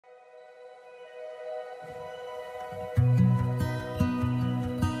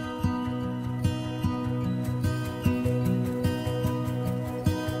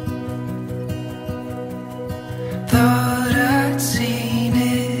Thought I'd seen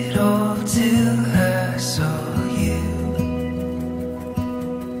it all till I saw you.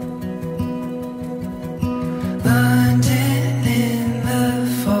 London in the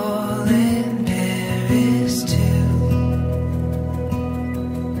fall and Paris too.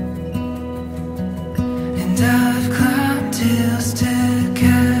 And I've climbed hills to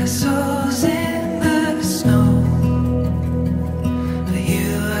castles in the snow, but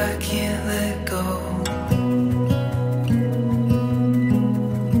you I can't let go.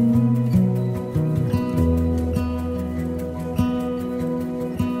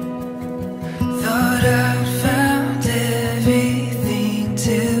 Thought I'd found everything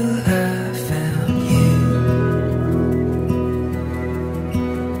till I found you,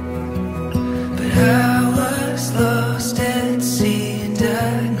 but I was lost at sea and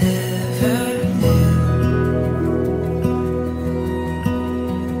I never knew.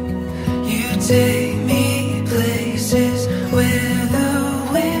 You take me places where the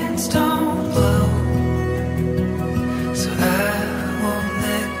winds don't blow, so I won't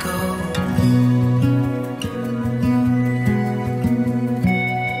let go.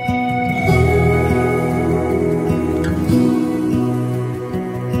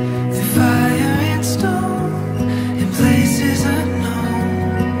 Through fire and stone, in places unknown,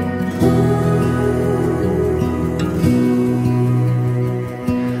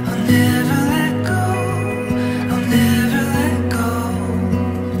 I'll never let go, I'll never let go.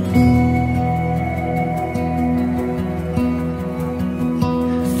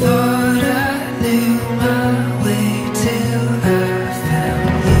 Thought I knew my way till I found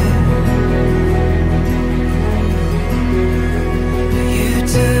you, but you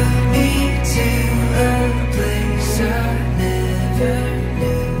took me to a place I never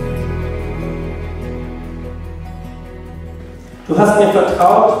knew. Du hast mir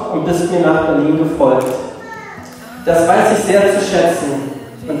vertraut und bist mir nach Berlin gefolgt. Das weiß ich sehr zu schätzen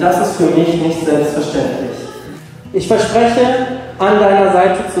und das ist für mich nicht selbstverständlich. Ich verspreche, an deiner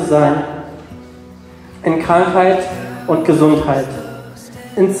Seite zu sein, in Krankheit und Gesundheit,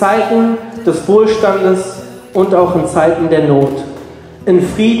 in Zeiten des Wohlstandes und auch in Zeiten der Not, in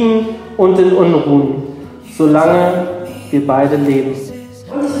Frieden und in Unruhen, solange wir beide leben.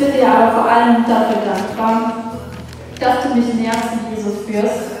 Und ich bin dir aber vor allem dafür dankbar, dass du mich näher zu Jesus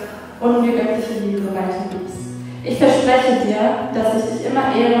führst und mir göttliche Liebe weitergibst. Ich verspreche dir, dass ich dich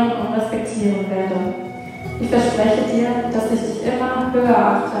immer ehren und respektieren werde. Ich verspreche dir, dass ich dich immer höher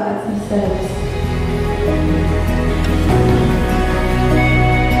achte als mich selbst.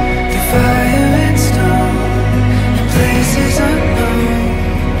 Through fire and stone, in places unknown,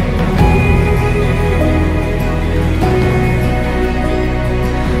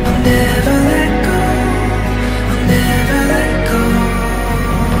 I'll never let go, I'll never let go.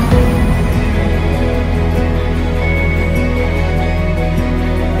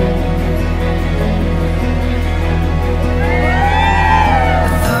 I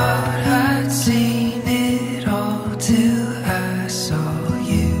thought I'd seen it all till I saw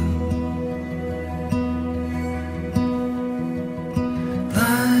you.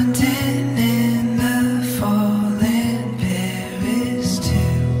 London in the fall and Paris too.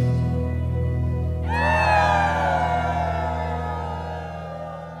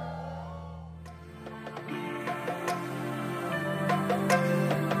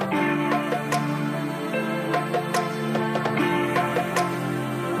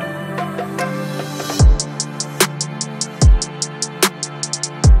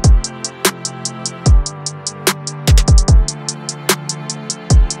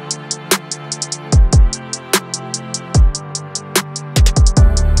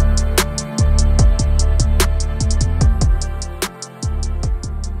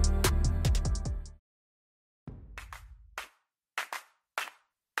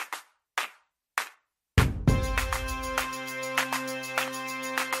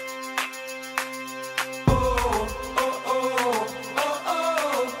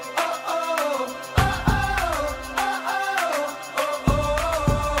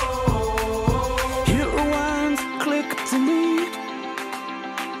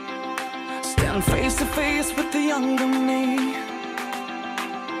 Face to face with the younger me.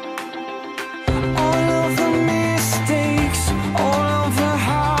 All of the mistakes, all of the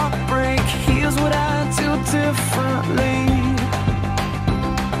heartbreak, here's what I do differently.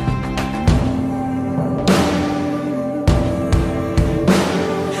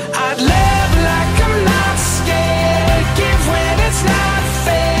 I'd live like I'm not scared, give when it's not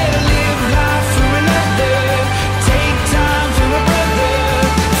fair, live life through another.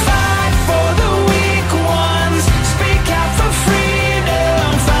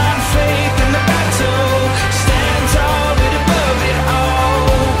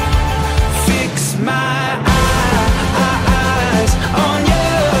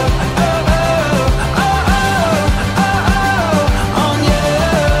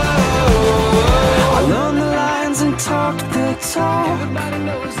 Everybody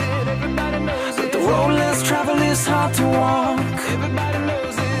knows it, everybody knows it. But the road less traveled is hard to walk. Everybody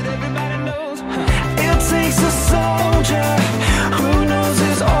knows it, everybody knows. It takes a soldier who knows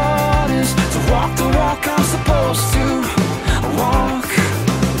his orders to walk the walk I'm supposed to walk.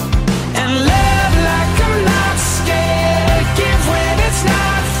 And live like I'm not scared. Give when it's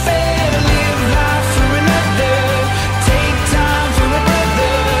not fair. Live life for another. Take time for a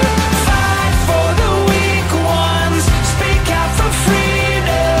brother. Fight for the weak ones. Speak out for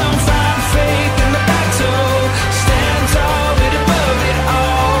freedom. Find faith in the battle. Stand tall but above it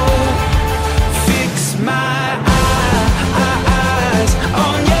all. Fix my eyes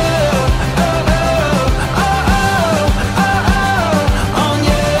on you. On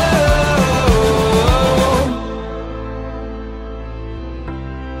you.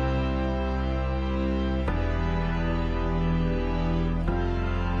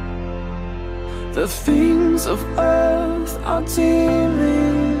 The things of earth are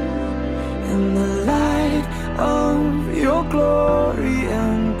dimming in the light of your glory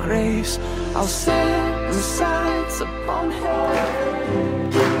and grace. I'll set my sights upon heaven.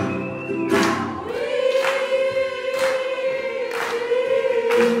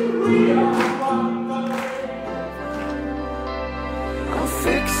 I'm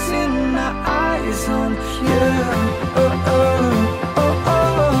fixing my eyes on you. Oh, oh, oh,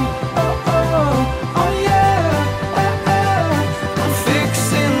 oh, oh, oh, oh, yeah. I'm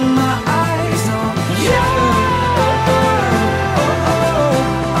fixing my eyes on you. Oh, oh, oh,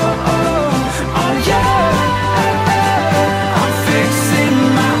 oh, oh, oh, yeah. I'm fixing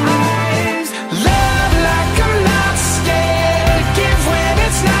my eyes. Love like I'm not scared. Give when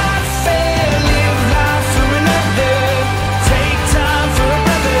it's not fair. Live life for another. Take time for a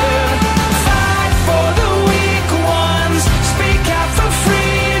brother. Fight for the weak ones. Speak out for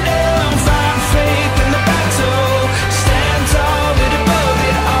freedom. Find faith in the battle. Stand tall but above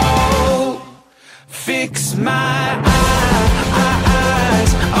it all. Fix my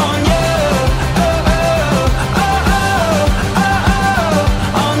eyes on you. Oh, oh, oh, oh, oh,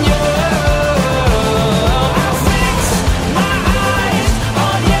 oh, on you. I'll fix my eyes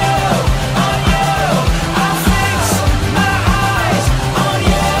on you, on you. I'll fix my eyes on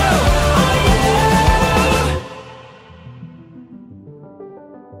you, on you.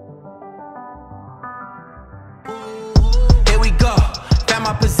 Here we go, found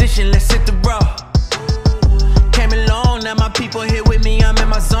my position, let's hit the road. Came along, now my people here with me, I'm in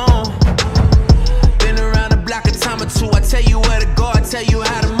my zone. Been around the block a time or two, I tell you where to go, I tell you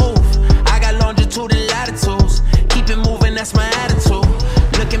how to move. I got longitude and latitudes, keep it moving, that's my attitude.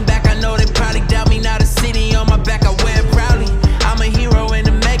 Looking back, I know they probably doubt me, now the city on my back, I wear it proudly. I'm a hero in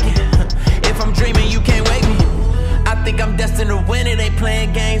the making, if I'm dreaming, you can't wake me. I think I'm destined to win it, ain't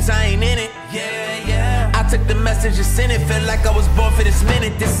playing games, I ain't in it. Yeah, yeah. I took the message and sent it, felt like I was born for this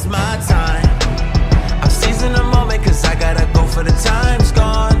minute, this is my time. I'm seizing the moment cause I gotta go for the time's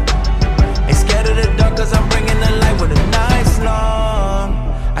gone. Ain't scared of the dark cause I'm bringing the light when the night's long.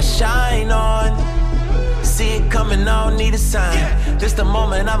 I shine on. See it coming, I don't need a sign. This the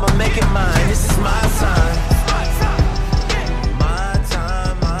moment, I'ma make it mine. This is my time.